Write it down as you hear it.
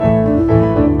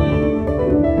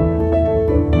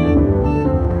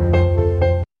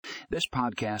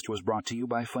podcast was brought to you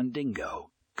by Fundingo.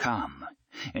 CRM.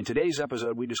 In today's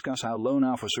episode, we discuss how loan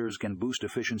officers can boost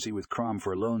efficiency with CRM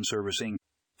for loan servicing,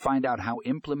 find out how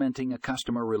implementing a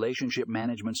customer relationship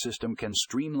management system can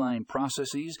streamline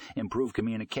processes, improve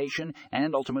communication,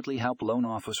 and ultimately help loan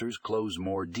officers close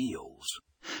more deals.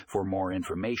 For more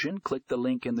information, click the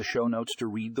link in the show notes to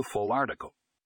read the full article.